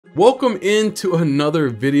Welcome into another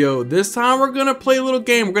video. This time we're gonna play a little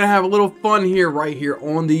game. We're gonna have a little fun here, right here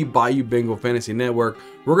on the Bayou Bengal Fantasy Network.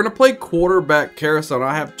 We're gonna play quarterback carousel.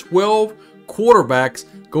 I have 12 quarterbacks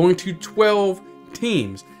going to 12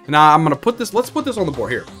 teams. Now I'm gonna put this, let's put this on the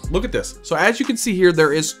board here. Look at this. So as you can see here,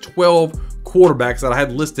 there is 12 quarterbacks that I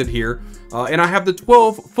had listed here. And I have the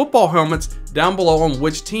 12 football helmets down below on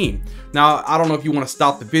which team. Now, I don't know if you want to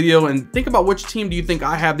stop the video and think about which team do you think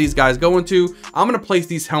I have these guys going to. I'm going to place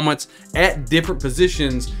these helmets at different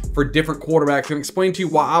positions for different quarterbacks and explain to you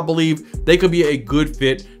why I believe they could be a good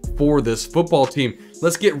fit for this football team.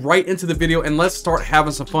 Let's get right into the video and let's start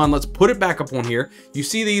having some fun. Let's put it back up on here. You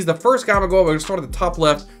see these, the first guy I'm gonna go over, we're gonna start at the top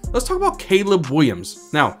left. Let's talk about Caleb Williams.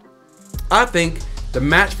 Now, I think the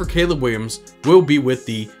match for Caleb Williams will be with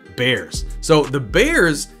the Bears. So the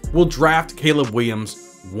Bears will draft Caleb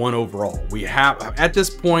Williams 1 overall. We have, at this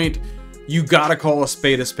point, you gotta call a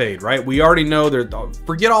spade, right? We already know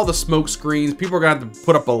forget all the smoke screens. People are gonna have to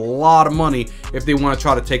put up a lot of money if they want to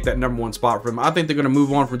try to take that #1 spot from him. I think they're gonna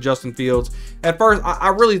move on from Justin Fields. At first, I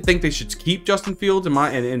really think they should keep Justin Fields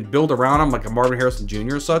and build around him like a Marvin Harrison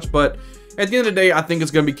Jr. or such, but at the end of the day, I think it's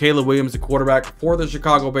going to be Caleb Williams, the quarterback for the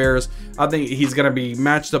Chicago Bears. I think he's going to be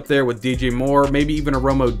matched up there with DJ Moore, maybe even a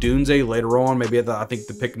Rome Odunze later on, maybe at I think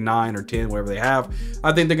the pick 9 or 10, whatever they have.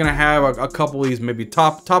 I think they're going to have a couple of these maybe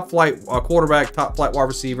top flight quarterback, top flight wide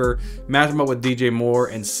receiver, match them up with DJ Moore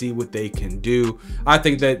and see what they can do. I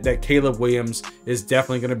think that Caleb Williams is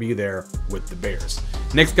definitely going to be there with the Bears.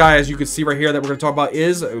 Next guy, as you can see right here, that we're going to talk about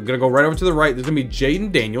is, we're going to go right over to the right. There's going to be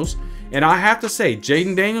Jayden Daniels. And I have to say,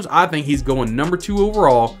 Jayden Daniels, I think he's going #2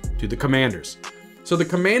 overall to the Commanders. So the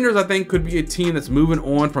Commanders, I think, could be a team that's moving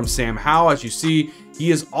on from Sam Howell. As you see,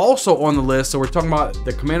 he is also on the list. So we're talking about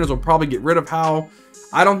the Commanders will probably get rid of Howell.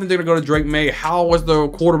 I don't think they're going to go to Drake May. Howell was the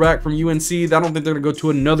quarterback from UNC. I don't think they're going to go to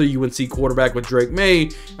another UNC quarterback with Drake May. I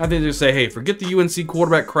think they're going to say, hey, forget the UNC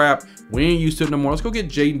quarterback crap. We ain't used to it no more. Let's go get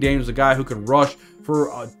Jayden Daniels, a guy who can rush for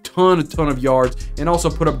a ton of yards and also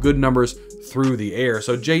put up good numbers through the air.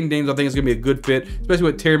 So Jayden Daniels, I think, is going to be a good fit, especially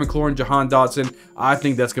with Terry McLaurin, Jahan Dotson. I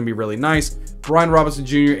think that's going to be really nice. Brian Robinson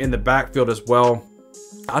Jr. in the backfield as well.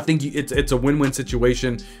 I think it's a win-win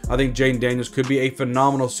situation. I think Jayden Daniels could be a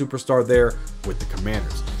phenomenal superstar there with the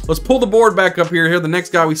Commanders. Let's pull the board back up here. The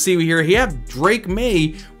next guy we see here, he have Drake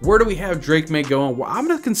May. Where do we have Drake May going? Well, I'm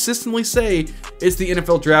going to consistently say it's the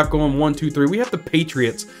NFL draft going 1, 2, 3. We have the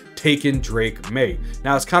Patriots taking Drake May.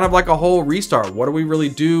 Now, it's kind of like a whole restart. What do we really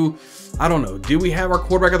do? I don't know. Do we have our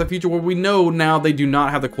quarterback of the future? Well, we know now they do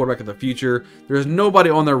not have the quarterback of the future. There's nobody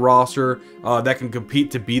on their roster that can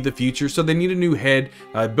compete to be the future, so they need a new head.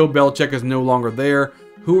 Bill Belichick is no longer there.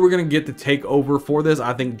 Who we're going to get to take over for this?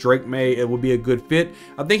 I think Drake May, it would be a good fit.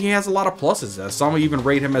 I think he has a lot of pluses. Some even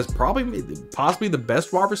rate him as possibly the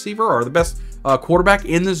best wide receiver or the best quarterback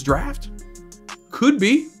in this draft. Could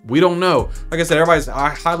be. We don't know. Like I said, everybody's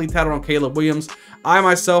highly touted on Caleb Williams. I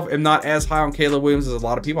myself am not as high on Caleb Williams as a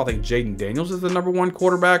lot of people. I think Jayden Daniels is the #1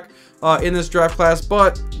 quarterback in this draft class,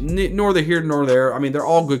 but neither here nor there. I mean, they're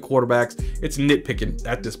all good quarterbacks. It's nitpicking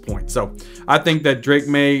at this point. So I think that Drake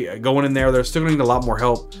May going in there, they're still going to need a lot more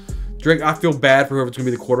help. Drake, I feel bad for whoever's going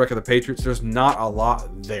to be the quarterback of the Patriots. There's not a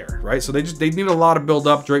lot there, right? So they need a lot of build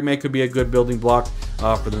up. Drake May could be a good building block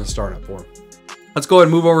for them to start up for. Let's go ahead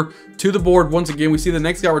and move over to the board. Once again, we see the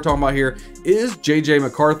next guy we're talking about here is J.J.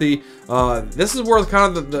 McCarthy. This is where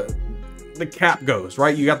kind of the cap goes,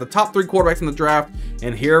 right? You got the top 3 quarterbacks in the draft,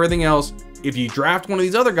 and here everything else. If you draft one of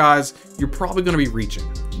these other guys, you're probably going to be reaching.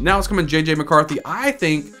 Now it's coming J.J. McCarthy. I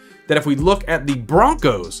think that if we look at the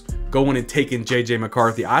Broncos going and taking J.J.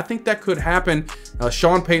 McCarthy, I think that could happen.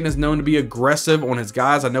 Sean Payton is known to be aggressive on his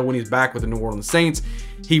guys. I know when he's back with the New Orleans Saints,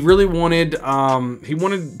 he really wanted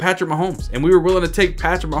Patrick Mahomes, and we were willing to take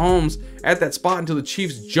Patrick Mahomes at that spot until the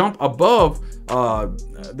Chiefs jump above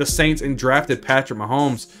the Saints and drafted Patrick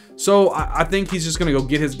Mahomes. So I think he's just going to go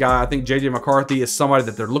get his guy. I think J.J. McCarthy is somebody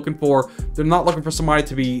that they're looking for. They're not looking for somebody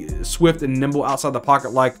to be swift and nimble outside the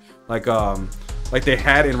pocket like they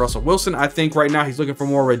had in Russell Wilson. I think right now he's looking for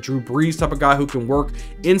more of a Drew Brees type of guy who can work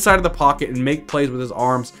inside of the pocket and make plays with his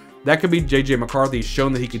arms. That could be J.J. McCarthy. He's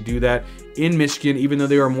shown that he could do that in Michigan, even though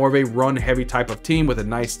they are more of a run-heavy type of team with a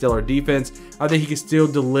nice, stellar defense. I think he can still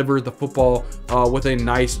deliver the football with a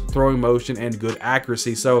nice throwing motion and good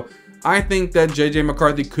accuracy. So I think that J.J.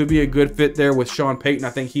 McCarthy could be a good fit there with Sean Payton.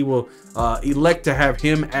 I think he will elect to have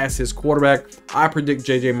him as his quarterback. I predict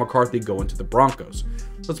J.J. McCarthy going to the Broncos.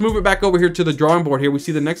 Let's move it back over here to the drawing board here. We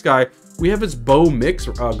see the next guy. We have his Bo Mix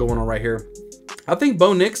going on right here. I think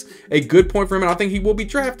Bo Nix, a good point for him, and I think he will be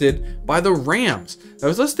drafted by the Rams. Now,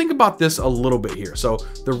 let's think about this a little bit here. So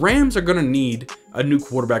the Rams are going to need a new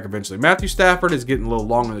quarterback eventually. Matthew Stafford is getting a little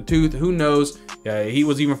long in the tooth. Who knows? He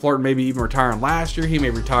was even flirting, maybe even retiring last year. He may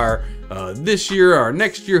retire this year or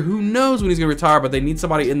next year. Who knows when he's going to retire, but they need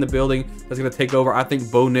somebody in the building that's going to take over. I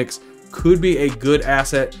think Bo Nix could be a good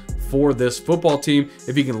asset for this football team.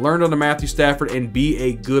 If he can learn under Matthew Stafford and be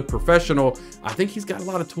a good professional, I think he's got a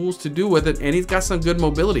lot of tools to do with it, and he's got some good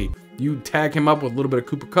mobility. You tag him up with a little bit of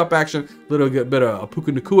Cooper Kupp action, a little bit of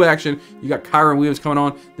Puka Nacua action. You got Kyron Williams coming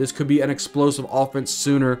on. This could be an explosive offense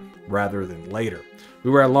sooner rather than later.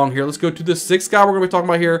 We were along here. Let's go to the sixth guy we're going to be talking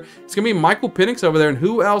about here. It's going to be Michael Penix over there, and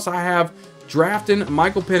who else I have drafting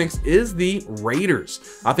Michael Penix is the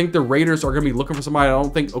Raiders. I think the Raiders are going to be looking for somebody. I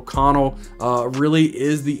don't think O'Connell really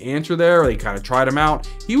is the answer there. They kind of tried him out.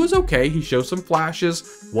 He was okay. He showed some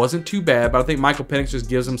flashes. Wasn't too bad, but I think Michael Penix just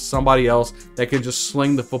gives them somebody else that can just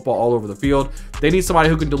sling the football all over the field. They need somebody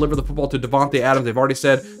who can deliver the football to Davante Adams. They've already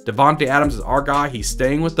said Davante Adams is our guy. He's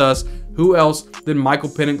staying with us. Who else than Michael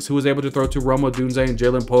Penix, who was able to throw to Rome Odunze and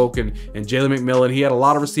Jalen Polk and Jalen McMillan. He had a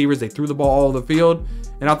lot of receivers. They threw the ball all over the field.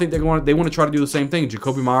 And I think they want to try to do the same thing.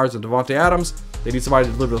 Jacoby Myers and Davante Adams, they need somebody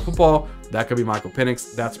to deliver the football. That could be Michael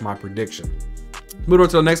Penix. That's my prediction. Moving on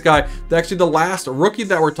to the next guy. Actually, the last rookie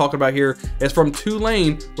that we're talking about here is from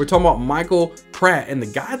Tulane. We're talking about Michael Pratt. And the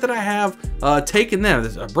guy that I have taken them,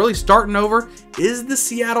 really starting over, is the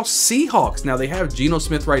Seattle Seahawks. Now, they have Geno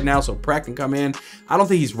Smith right now, so Pratt can come in. I don't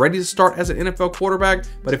think he's ready to start as an NFL quarterback,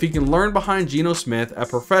 but if he can learn behind Geno Smith, a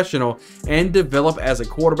professional, and develop as a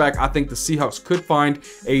quarterback, I think the Seahawks could find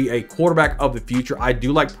a quarterback of the future. I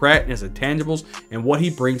do like Pratt and his intangibles and what he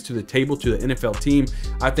brings to the table to the NFL team.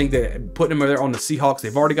 I think that putting him there on the Seahawks,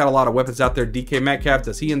 they've already got a lot of weapons out there. DK Metcalf,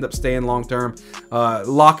 does he end up staying long term?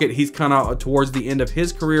 Lockett, he's kind of towards the end of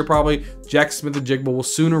his career probably. Jack Smith-Njigba will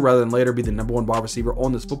sooner rather than later be the #1 wide receiver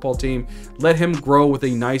on this football team. Let him grow with a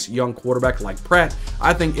nice young quarterback like Pratt.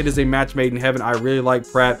 I think it is a match made in heaven. I really like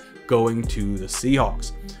Pratt going to the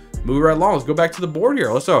Seahawks. Moving right along, let's go back to the board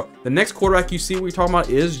here. So the next quarterback you see we're talking about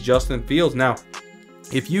is Justin Fields. Now,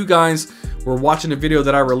 if you guys were watching a video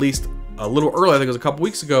that I released a little early, I think it was a couple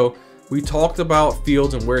weeks ago, we talked about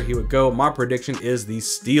Fields and where he would go. My prediction is the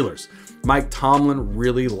Steelers. Mike Tomlin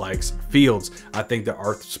really likes Fields. I think that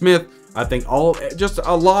Arthur Smith, I think just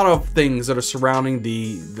a lot of things that are surrounding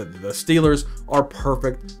the Steelers are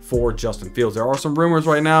perfect for Justin Fields. There are some rumors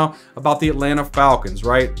right now about the Atlanta Falcons,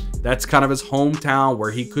 right? That's kind of his hometown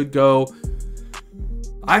where he could go.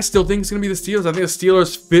 I still think it's going to be the Steelers. I think the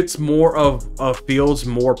Steelers fits more of Fields'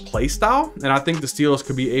 more play style, and I think the Steelers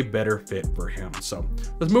could be a better fit for him. So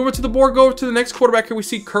let's move it to the board. Go over to the next quarterback here. We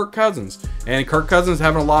see Kirk Cousins, and Kirk Cousins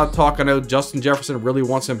having a lot of talk. I know Justin Jefferson really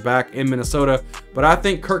wants him back in Minnesota, but I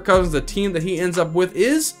think Kirk Cousins, the team that he ends up with,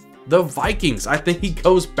 is the Vikings. I think he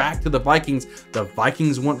goes back to the Vikings. The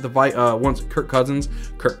Vikings want wants Kirk Cousins.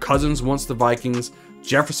 Kirk Cousins wants the Vikings.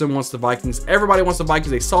 Jefferson wants the Vikings. Everybody wants the Vikings.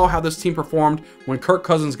 They saw how this team performed when Kirk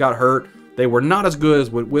Cousins got hurt. They were not as good as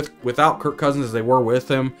without Kirk Cousins as they were with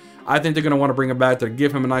him. I think they're going to want to bring him back to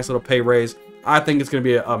give him a nice little pay raise. I think it's going to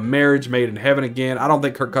be a marriage made in heaven again. I don't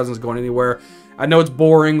think Kirk Cousins is going anywhere. I know it's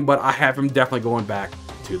boring, but I have him definitely going back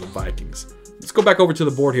to the Vikings. Let's go back over to the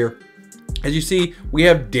board here. As you see, we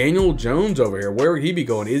have Daniel Jones over here. Where would he be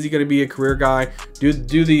going? Is he going to be a career guy? Do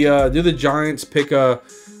the Giants pick a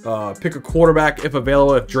quarterback if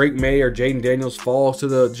available? If Drake May or Jaden Daniels falls to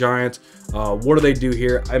the Giants, what do they do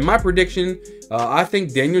here? In my prediction, I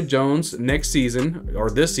think Daniel Jones next season or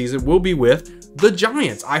this season will be with the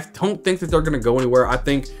Giants. I don't think that they're going to go anywhere. I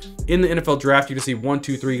think in the NFL draft, you're going to see 1,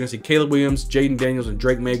 2, 3. You're going to see Caleb Williams, Jaden Daniels, and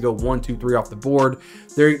Drake May go 1, 2, 3 off the board.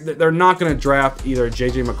 They're not going to draft either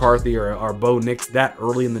J.J. McCarthy or Bo Nix that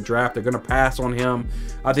early in the draft. They're going to pass on him.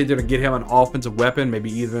 I think they're going to get him an offensive weapon,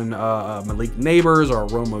 maybe even Malik Neighbors or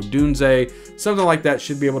Rome Odunze. Something like that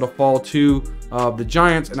should be able to fall to the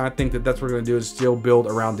Giants, and I think that that's what we're going to do is still build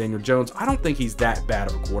around Daniel Jones. I don't think he's that bad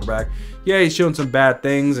of a quarterback. Yeah, he's shown some bad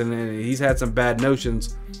things, and he's had some bad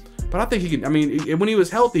notions. But I think he can. I mean, when he was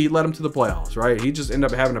healthy, he led him to the playoffs, right? He just ended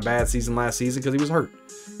up having a bad season last season because he was hurt.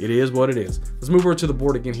 It is what it is. Let's move over to the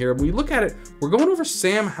board again here. When we look at it, we're going over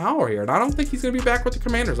Sam Howell here, and I don't think he's going to be back with the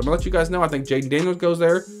Commanders. I'm going to let you guys know. I think Jaden Daniels goes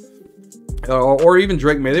there, or even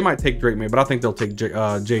Drake May. They might take Drake May, but I think they'll take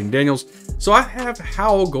Jaden Daniels. So I have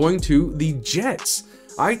Howell going to the Jets.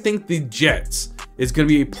 I think the Jets is going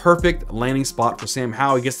to be a perfect landing spot for Sam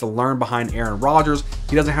Howell. He gets to learn behind Aaron Rodgers.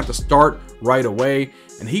 He doesn't have to start right away,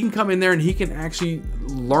 and he can come in there and he can actually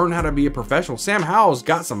learn how to be a professional. Sam Howell's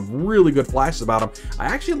got some really good flashes about him. I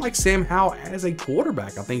actually like Sam Howell as a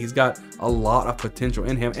quarterback. I think he's got a lot of potential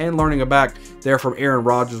in him, and learning a back there from Aaron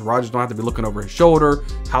Rodgers. Rodgers don't have to be looking over his shoulder.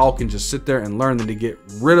 Howell can just sit there and learn that to get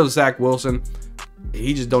rid of Zach Wilson.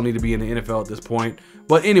 He just don't need to be in the NFL at this point.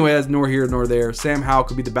 But anyway, that's nor here nor there. Sam Howell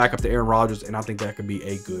could be the backup to Aaron Rodgers, and I think that could be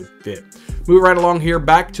a good fit. Moving right along here,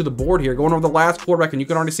 back to the board here, going over the last quarterback, and you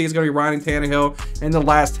can already see it's going to be Ryan Tannehill, and the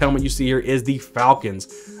last helmet you see here is the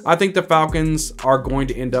Falcons. I think the Falcons are going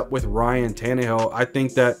to end up with Ryan Tannehill. I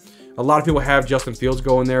think that a lot of people have Justin Fields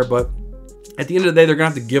going there, but at the end of the day, they're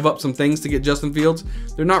going to have to give up some things to get Justin Fields.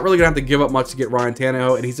 They're not really going to have to give up much to get Ryan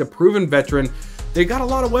Tannehill, and he's a proven veteran. They got a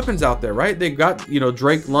lot of weapons out there, right? They've got, you know,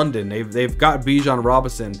 Drake London. They've got Bijan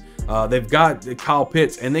Robinson. They've got Kyle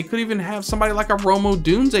Pitts, and they could even have somebody like a Rome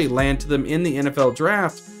Odunze land to them in the NFL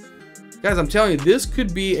draft. Guys, I'm telling you, this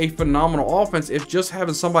could be a phenomenal offense if just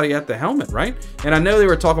having somebody at the helmet, right? And I know they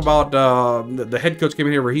were talking about the head coach came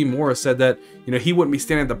in here, Raheem Morris, said that, you know, he wouldn't be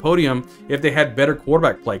standing at the podium if they had better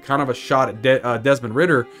quarterback play, kind of a shot at Desmond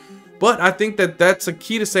Ridder. But I think that that's a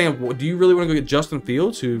key to saying, well, do you really want to go get Justin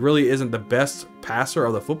Fields, who really isn't the best passer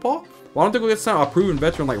of the football? Why don't they go get a proven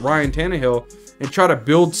veteran like Ryan Tannehill and try to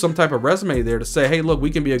build some type of resume there to say, hey, look, we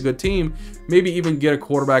can be a good team. Maybe even get a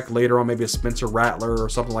quarterback later on, maybe a Spencer Rattler or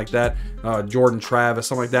something like that, Jordan Travis,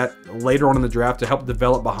 something like that later on in the draft to help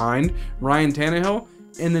develop behind Ryan Tannehill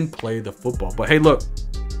and then play the football. But hey, look,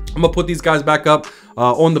 I'm going to put these guys back up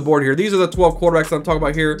on the board here. These are the 12 quarterbacks that I'm talking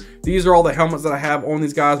about here. These are all the helmets that I have on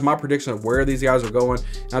these guys, my prediction of where these guys are going.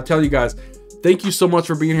 And I'll tell you guys, thank you so much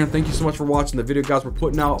for being here. Thank you so much for watching the video, guys. We're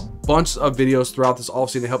putting out bunches of videos throughout this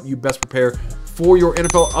offseason to help you best prepare for your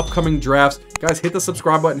NFL upcoming drafts. Guys, hit the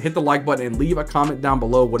subscribe button, hit the like button, and leave a comment down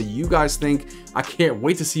below. What do you guys think? I can't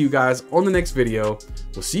wait to see you guys on the next video.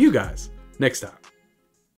 We'll see you guys next time.